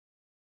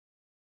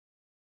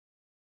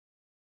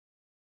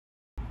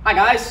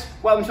Hi guys,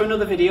 welcome to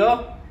another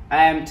video.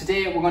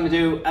 Today we're going to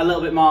do a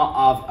little bit more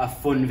of a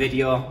fun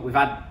video. We've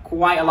had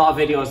quite a lot of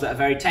videos that are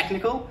very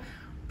technical,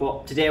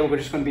 but today we're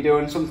just going to be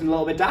doing something a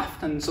little bit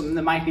daft and something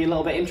that might be a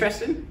little bit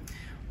interesting.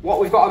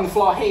 What we've got on the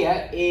floor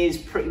here is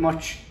pretty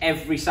much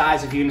every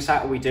size of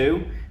unicycle we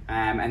do,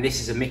 and this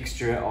is a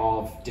mixture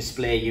of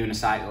display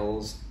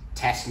unicycles,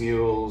 test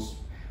mules,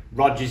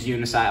 Rogers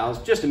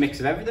unicycles, just a mix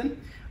of everything.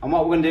 And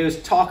what we're going to do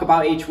is talk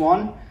about each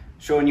one,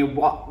 showing you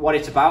what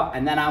it's about,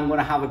 and then I'm going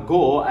to have a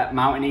go at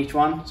mounting each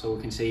one so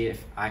we can see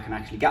if I can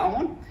actually get on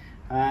one.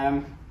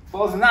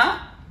 But other than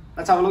that,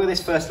 let's have a look at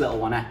this first little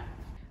one.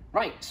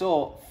 Right,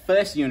 so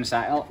first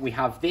unicycle, we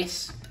have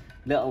this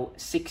little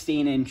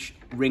 16-inch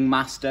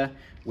Ringmaster,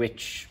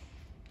 which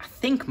I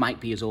think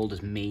might be as old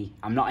as me.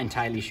 I'm not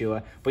entirely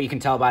sure, but you can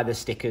tell by the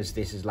stickers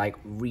this is like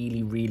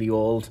really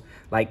old,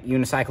 like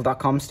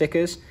Unicycle.com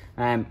stickers.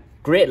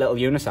 Great little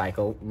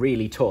unicycle,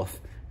 really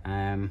tough.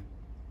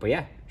 But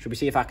yeah, should we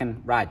see if I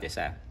can ride this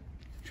out?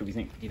 Do you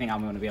think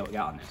I'm going to be able to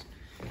get on this?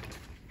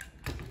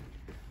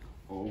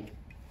 Oh.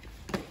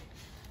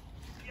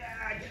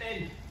 Yeah, get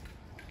in!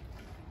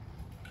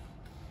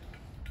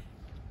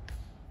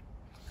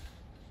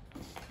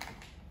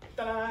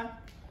 Ta-da!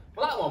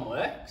 Well, that one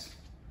works.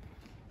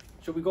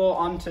 Should we go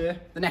on to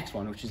the next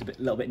one, which is a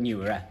little bit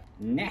newer?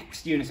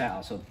 Next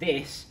unicycle. So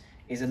this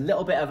is a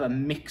little bit of a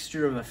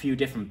mixture of a few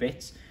different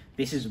bits.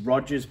 This is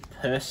Rogers'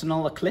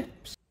 personal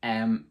Eclipse.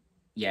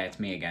 Yeah, it's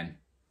me again.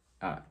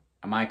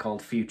 Am I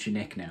called Future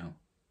Nick now?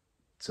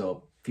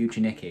 So, Future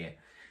Nick here.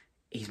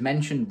 He's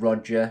mentioned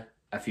Roger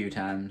a few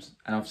times,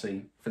 and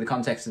obviously, for the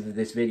context of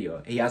this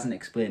video, he hasn't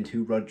explained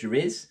who Roger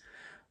is.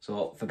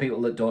 So, for people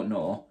that don't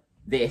know,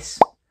 this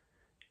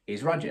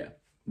is Roger.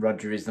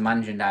 Roger is the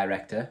managing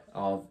director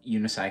of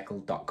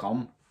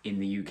Unicycle.com in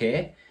the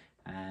UK.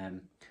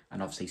 And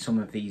obviously, some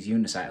of these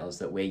unicycles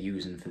that we're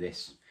using for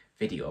this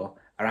video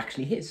are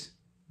actually his.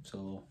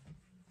 So,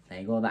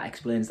 there you go, that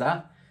explains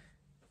that.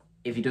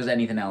 If he does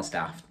anything else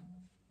daft,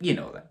 you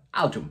know that.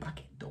 I'll jump back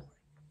in, don't worry.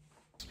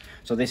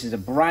 So this is a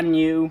brand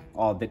new,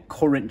 or the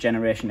current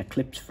generation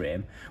Eclipse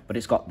frame, but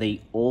it's got the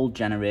old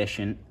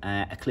generation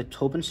Eclipse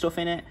hub and stuff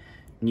in it.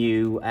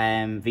 New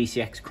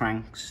VCX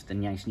cranks, the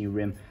nice new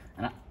rim.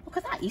 And look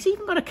at that, he's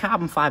even got a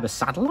carbon fibre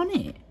saddle on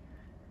it.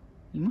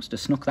 He must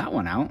have snuck that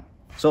one out.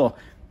 So,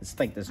 it's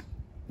like there's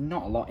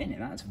not a lot in it.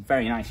 That's a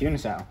very nice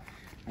unicycle.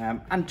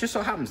 And just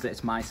so happens that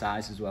it's my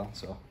size as well,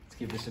 so let's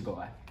give this a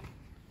go.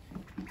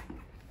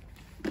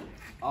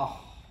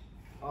 Oh,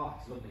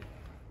 it's lovely.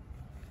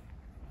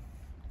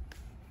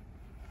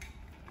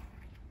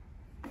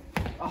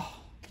 Oh,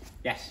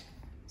 yes.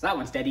 So that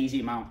one's dead easy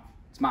to mount.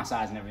 It's my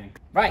size and everything.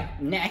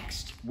 Right,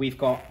 next we've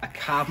got a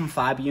carbon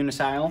fibre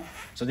unicycle.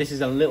 So this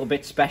is a little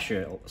bit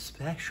special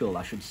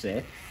I should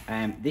say.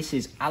 This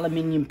is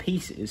aluminium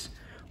pieces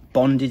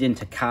bonded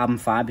into carbon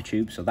fibre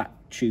tubes. So that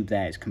tube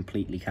there is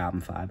completely carbon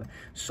fibre.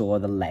 So are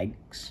the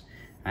legs.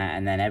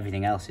 And then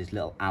everything else is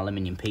little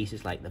aluminium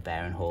pieces like the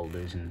bearing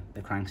holders and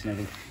the cranks and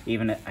everything.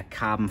 Even a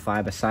carbon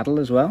fibre saddle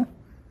as well.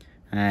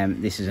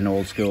 This is an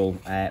old school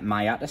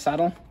MUni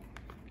saddle.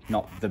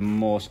 Not the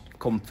most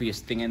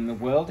comfiest thing in the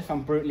world, if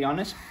I'm brutally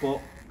honest.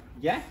 But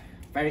yeah,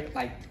 very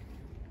like,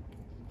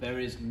 there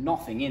is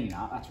nothing in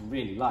that. That's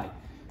really light.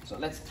 So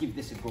let's give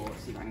this a go.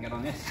 Let's see if I can get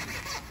on this.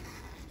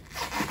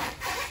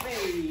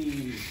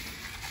 Hey!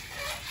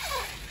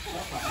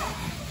 Wow!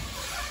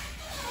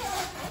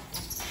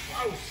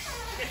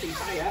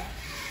 Tire.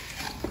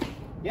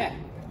 Yeah,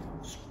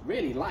 it's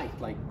really light,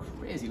 like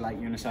crazy light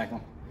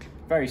unicycle.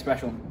 Very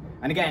special.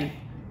 And again,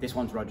 this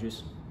one's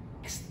Rogers.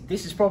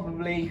 This is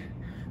probably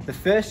the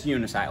first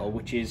unicycle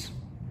which is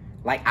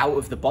like out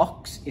of the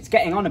box. It's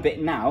getting on a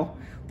bit now,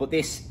 but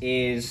this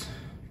is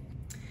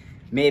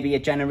maybe a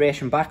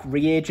generation back.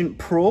 Reagent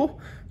Pro,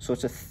 so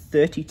it's a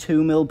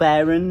 32mm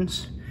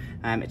bearings.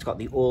 It's got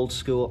the old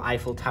school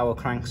Eiffel Tower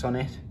cranks on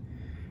it.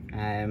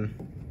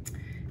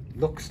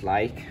 Looks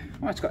like,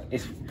 well, it's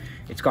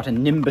got a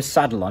Nimbus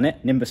saddle on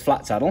it, Nimbus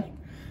flat saddle.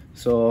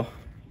 So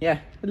yeah,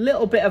 a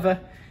little bit of a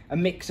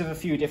mix of a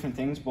few different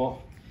things, but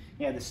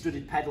yeah, the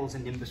studded pedals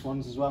and Nimbus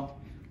ones as well.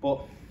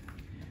 But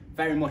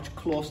very much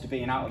close to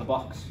being out of the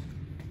box.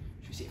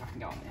 Should we see if I can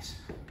get on this?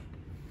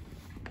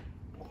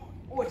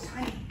 Oh, it's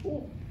tiny.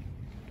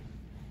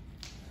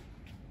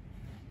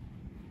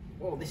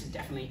 Oh, this is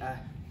definitely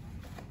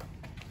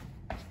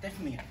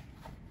definitely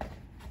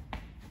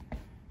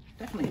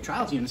a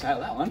trials unicycle,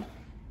 that one.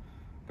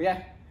 But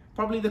yeah,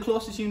 probably the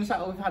closest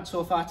unicycle we've had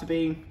so far to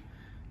being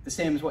the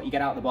same as what you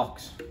get out of the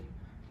box.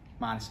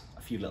 Minus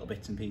a few little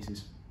bits and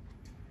pieces.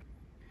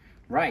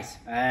 Right,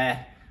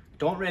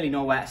 don't really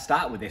know where to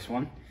start with this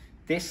one.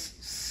 This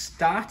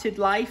started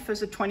life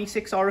as a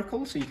 26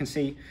 Oracle, so you can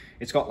see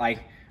it's got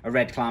like a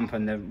red clamp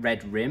and the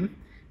red rim.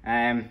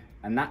 And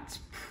that's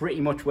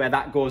pretty much where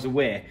that goes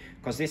away,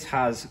 because this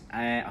has,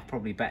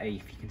 probably better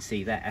if you can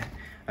see there,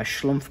 a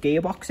Schlumpf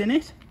gearbox in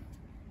it.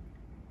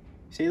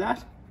 See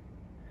that?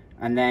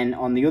 And then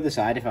on the other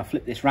side, if I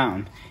flip this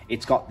round,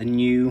 it's got the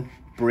new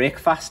brake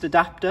fast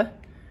adapter.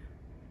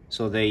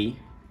 So the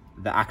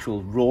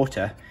actual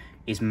rotor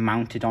is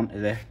mounted onto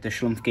the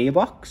Schlumpf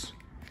gearbox.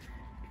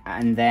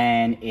 And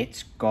then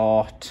it's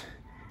got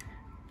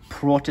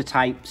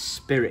prototype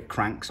Spirit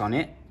cranks on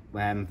it.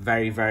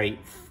 Very, very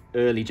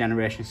early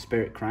generation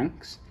Spirit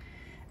cranks.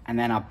 And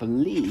then I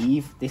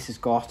believe this has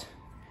got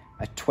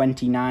a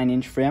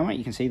 29-inch frame.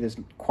 You can see there's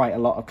quite a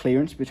lot of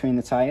clearance between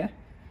the tyre.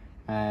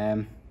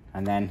 And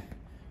then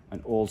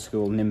an old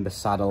school Nimbus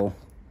saddle.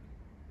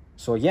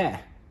 So yeah,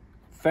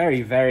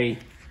 very, very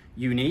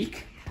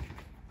unique.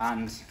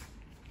 And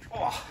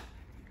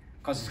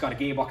because it's got a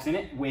gearbox in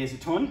it, weighs a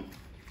ton.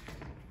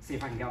 See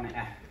if I can get on it.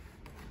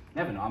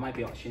 Never know, I might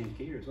be able to change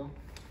gear as well.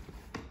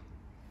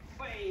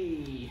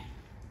 Way.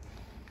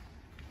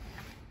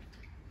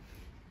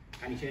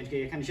 Can you change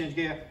gear? Can you change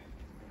gear?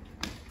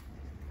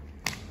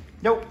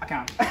 Nope, I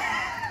can't.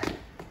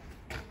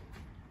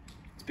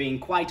 It's been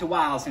quite a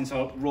while since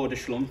I rode a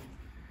Schlumpf,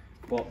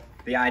 but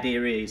the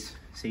idea is,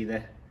 see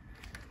the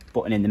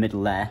button in the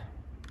middle there?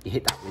 You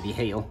hit that with your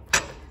heel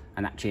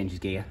and that changes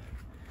gear.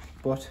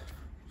 But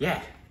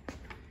yeah,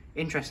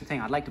 interesting thing.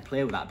 I'd like to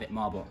play with that a bit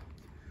more, but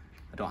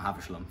I don't have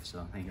a Schlumpf,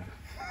 so there you go.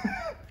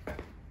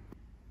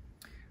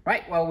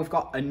 Right, well, we've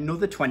got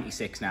another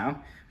 26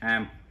 now,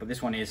 but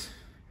this one is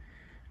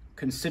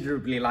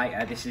considerably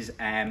lighter. This is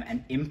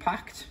an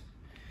Impact.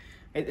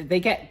 They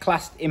get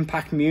classed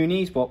Impact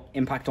Munis, but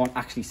Impact don't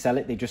actually sell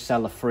it. They just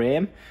sell the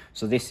frame.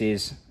 So this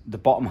is, the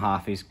bottom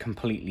half is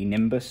completely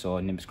Nimbus, so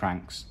Nimbus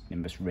cranks,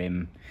 Nimbus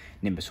rim,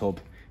 Nimbus hub.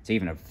 It's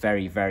even a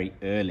very, very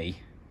early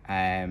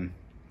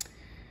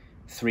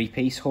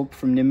 3-piece hub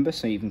from Nimbus.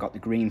 So you even got the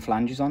green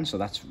flanges on, so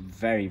that's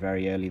very,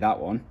 very early, that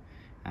one.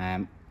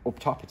 Up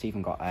top, it's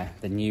even got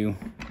the new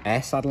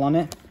air saddle on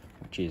it,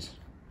 which is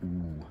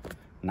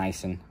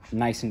nice and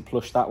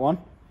plush, that one.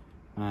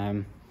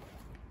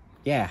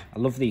 Yeah, I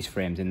love these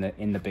frames in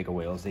the bigger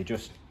wheels. They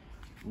just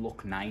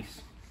look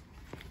nice.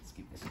 Let's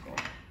give this a go.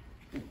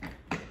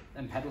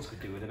 Them pedals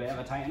could do with a bit of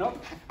a tighten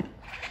up.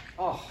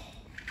 Oh,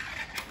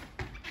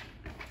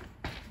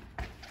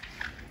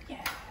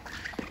 yeah,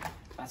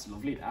 that's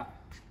lovely. That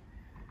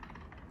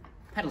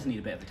pedals need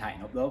a bit of a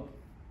tighten up though,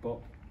 but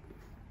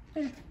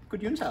yeah, good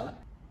Unicycle.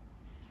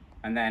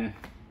 And then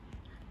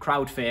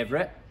crowd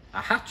favourite,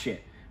 a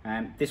Hatchet.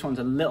 This one's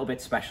a little bit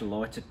special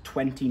though. It's a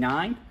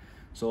 29.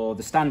 So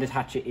the standard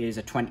Hatchet is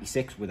a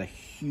 26 with a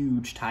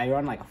huge tyre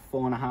on, like a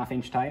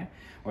 4.5-inch tyre,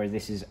 whereas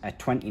this is a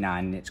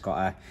 29 and it's got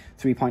a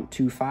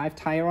 3.25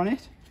 tyre on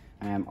it.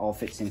 All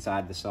fits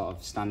inside the sort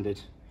of standard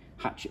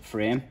Hatchet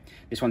frame.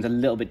 This one's a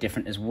little bit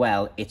different as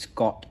well. It's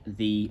got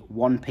the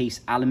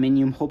one-piece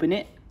aluminium hub in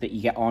it that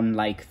you get on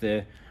like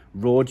the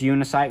road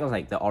unicycles,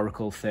 like the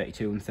Oracle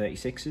 32 and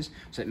 36s.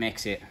 So it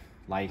makes it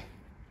like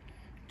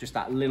just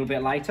that little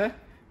bit lighter.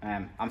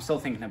 I'm still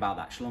thinking about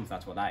that Schlumpf,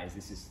 that's what that is.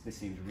 This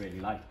seems really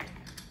light.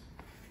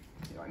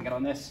 See if I can get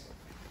on this.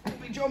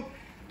 Big jump.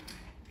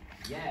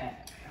 Yeah.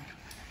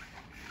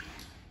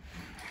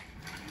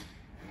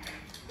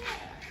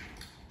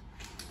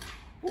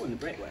 Oh, and the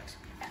brake works.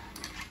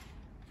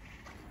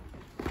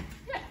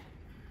 Yeah.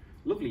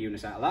 Lovely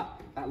Unicycle,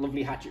 that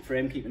lovely Hatchet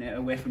frame, keeping it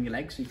away from your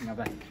legs so you can have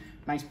a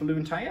nice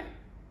balloon tyre.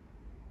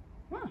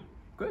 Wow,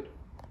 good.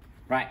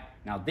 Right,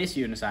 now this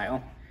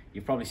Unicycle,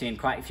 you've probably seen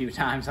quite a few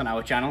times on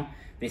our channel.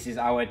 This is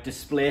our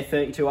Display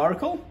 32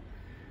 Oracle.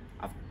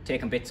 I've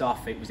taken bits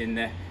off. It was in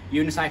the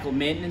Unicycle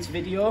maintenance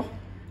video.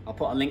 I'll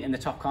put a link in the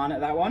top corner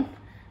to that one.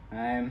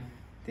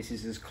 This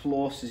is as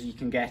close as you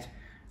can get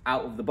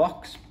out of the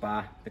box,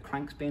 by the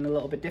cranks being a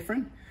little bit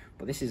different.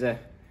 But this is a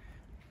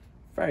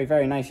very,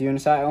 very nice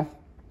Unicycle.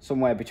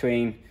 Somewhere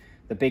between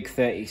the big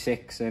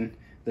 36 and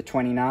the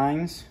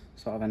 29s.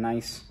 Sort of a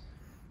nice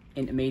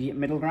intermediate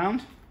middle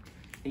ground.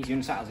 These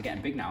Unicycles are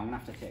getting big now. I'm gonna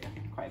have to take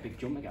quite a big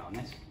jump to get on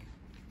this.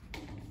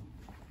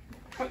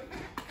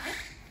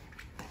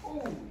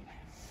 Oh,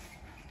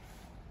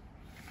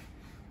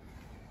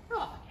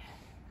 yeah,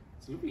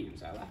 it's a lovely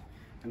Unicycle.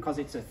 And because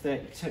it's a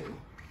 32, you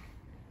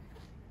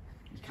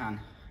can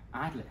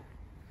idle it.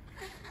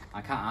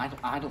 I can't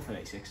idle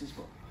 36s,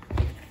 but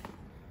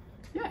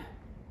yeah,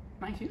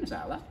 nice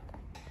Unicycle.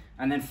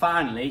 And then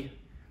finally,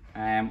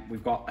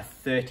 we've got a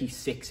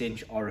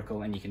 36-inch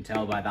Oracle, and you can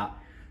tell by that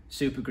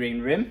super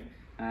green rim.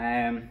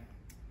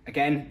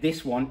 Again,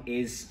 this one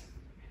is,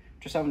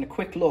 just having a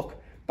quick look,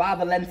 by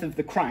the length of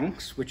the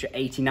cranks, which are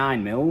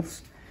 89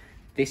 mils,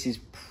 this is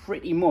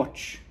pretty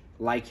much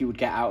like you would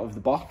get out of the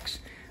box,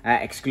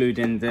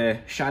 excluding the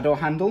shadow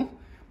handle,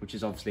 which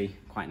is obviously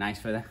quite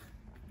nice for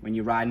when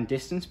you're riding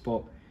distance.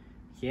 But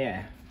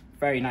yeah,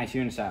 very nice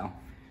Unicycle.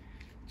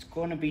 It's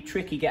going to be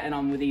tricky getting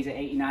on with these at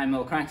 89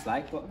 mil cranks,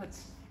 like, but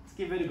let's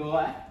give it a go.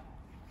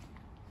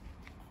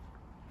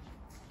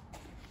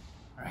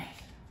 Right,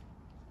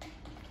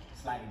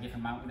 slightly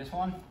different mount with this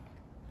one.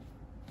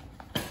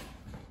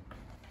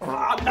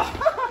 Oh, no.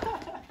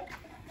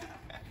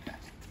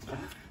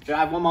 Should I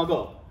have one more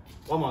go?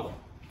 One more go.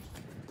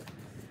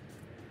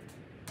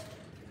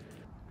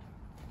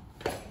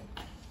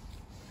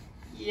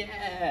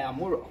 Yeah,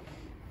 Muro.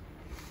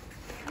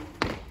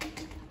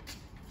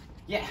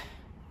 Yeah.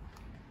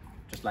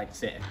 Just like to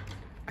say,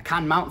 I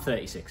can mount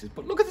 36s,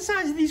 but look at the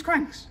size of these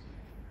cranks.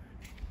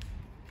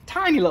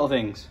 Tiny little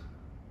things,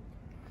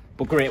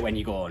 but great when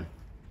you're going.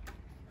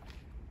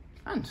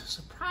 And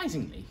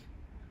surprisingly,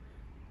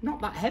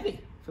 not that heavy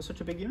for such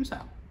a big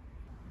unicycle.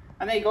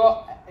 And there you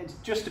go, it's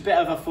just a bit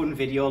of a fun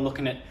video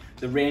looking at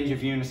the range of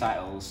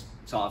unicycles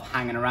sort of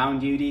hanging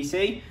around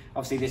UDC.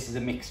 Obviously this is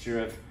a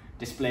mixture of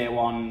display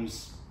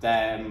ones,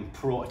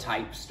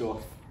 prototype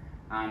stuff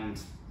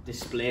and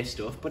display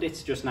stuff, but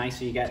it's just nice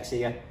so you get to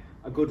see a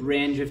good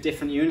range of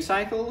different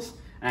unicycles.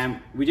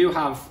 We do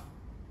have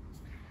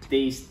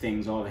these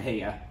things over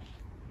here,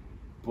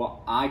 but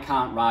I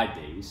can't ride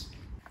these.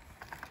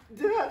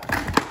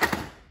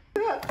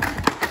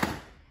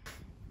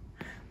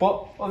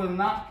 But other than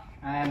that,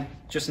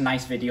 just a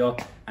nice video,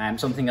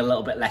 something a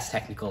little bit less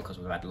technical because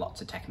we've had lots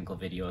of technical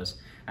videos.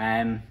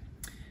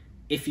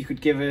 If you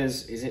could give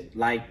us, is it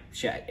like,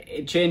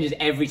 it changes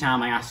every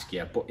time I ask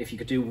you, but if you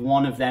could do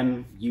one of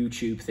them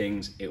YouTube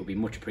things, it would be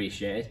much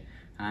appreciated.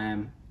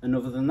 And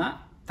other than that,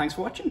 thanks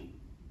for watching.